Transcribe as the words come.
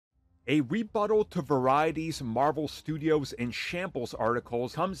A rebuttal to Variety's Marvel Studios in Shambles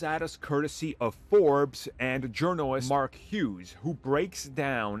articles comes at us courtesy of Forbes and journalist Mark Hughes, who breaks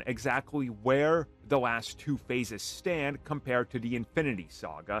down exactly where the last two phases stand compared to the Infinity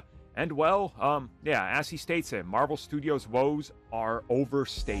Saga. And well, as he states it, Marvel Studios' woes are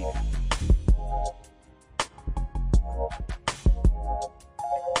overstated.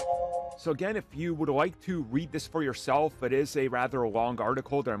 So again, if you would like to read this for yourself, it is a rather long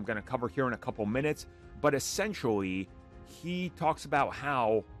article that I'm going to cover here in a couple minutes, but essentially, he talks about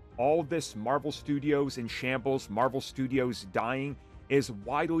how all this Marvel Studios in shambles, Marvel Studios dying, is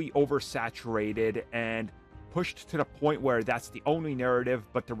widely oversaturated and pushed to the point where that's the only narrative,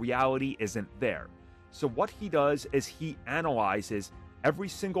 but the reality isn't there. So what he does is he analyzes every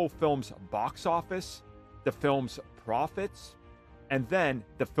single film's box office, the film's profits, and then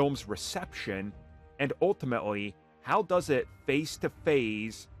the film's reception, and ultimately, how does it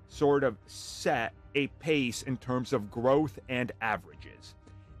phase-to-phase sort of set a pace in terms of growth and averages.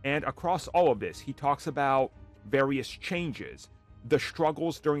 And across all of this, he talks about various changes, the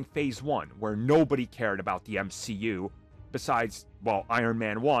struggles during Phase 1, where nobody cared about the MCU, besides, well, Iron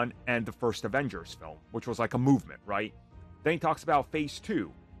Man 1 and the first Avengers film, which was like a movement, right? Then he talks about Phase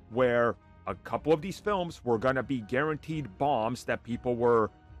 2, where a couple of these films were going to be guaranteed bombs that people were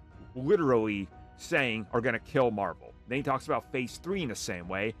literally saying are going to kill Marvel. Then he talks about Phase 3 in the same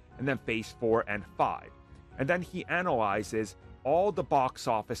way, and then Phase 4 and 5. And then he analyzes all the box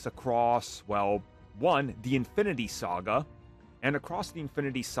office across, well, one, the Infinity Saga, and across the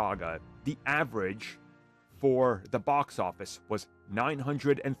Infinity Saga, the average for the box office was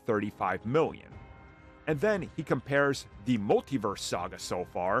 $935 million. And then he compares the Multiverse Saga so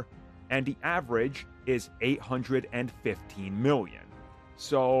far, and the average is $815 million.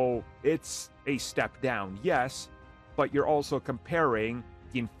 So it's a step down, yes, but you're also comparing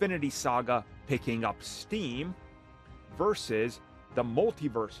the Infinity Saga picking up steam versus the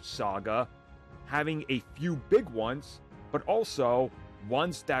Multiverse Saga having a few big ones, but also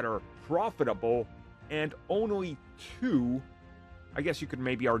ones that are profitable, and only two, I guess you could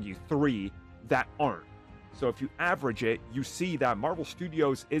maybe argue three, that aren't. So if you average it, you see that Marvel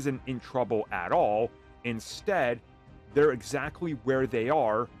Studios isn't in trouble at all. Instead, they're exactly where they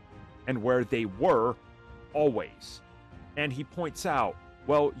are and where they were always. And he points out,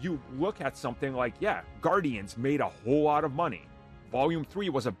 well, you look at something like, yeah, Guardians made a whole lot of money. Volume 3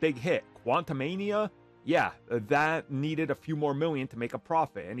 was a big hit. Quantumania, yeah, that needed a few more million to make a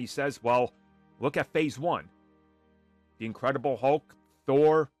profit. And he says, well, look at Phase 1. The Incredible Hulk,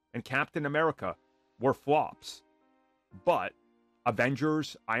 Thor, and Captain America were flops. But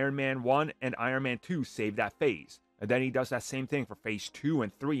Avengers, Iron Man 1, and Iron Man 2 saved that phase. And then he does that same thing for Phase 2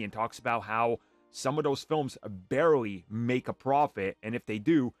 and 3 and talks about how some of those films barely make a profit, and if they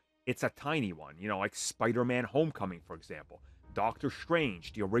do, it's a tiny one. You know, like Spider-Man Homecoming, for example. Doctor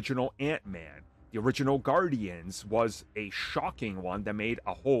Strange, the original Ant-Man, the original Guardians was a shocking one that made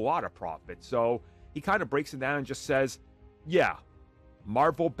a whole lot of profit. So he kind of breaks it down and just says, yeah,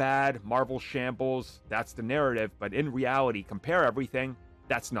 Marvel bad, Marvel shambles, that's the narrative, but in reality, compare everything,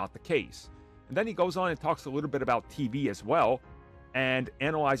 that's not the case. And then he goes on and talks a little bit about TV as well, and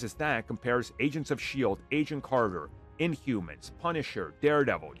analyzes that, compares Agents of S.H.I.E.L.D., Agent Carter, Inhumans, Punisher,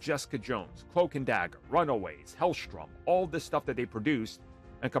 Daredevil, Jessica Jones, Cloak and Dagger, Runaways, Hellstrom, all this stuff that they produced,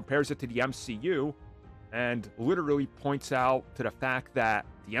 and compares it to the MCU, and literally points out to the fact that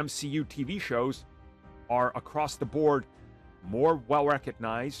the MCU TV shows are across the board more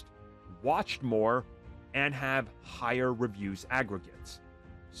well-recognized, watched more, and have higher reviews aggregates.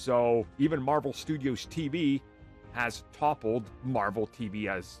 So even Marvel Studios TV has toppled Marvel TV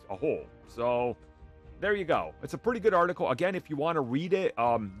as a whole. So there you go. It's a pretty good article. Again, if you want to read it,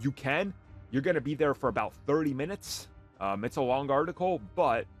 you can. You're going to be there for about 30 minutes. It's a long article,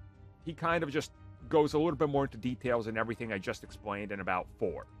 but he kind of just goes a little bit more into details and everything I just explained in about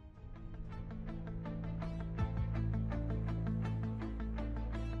 4.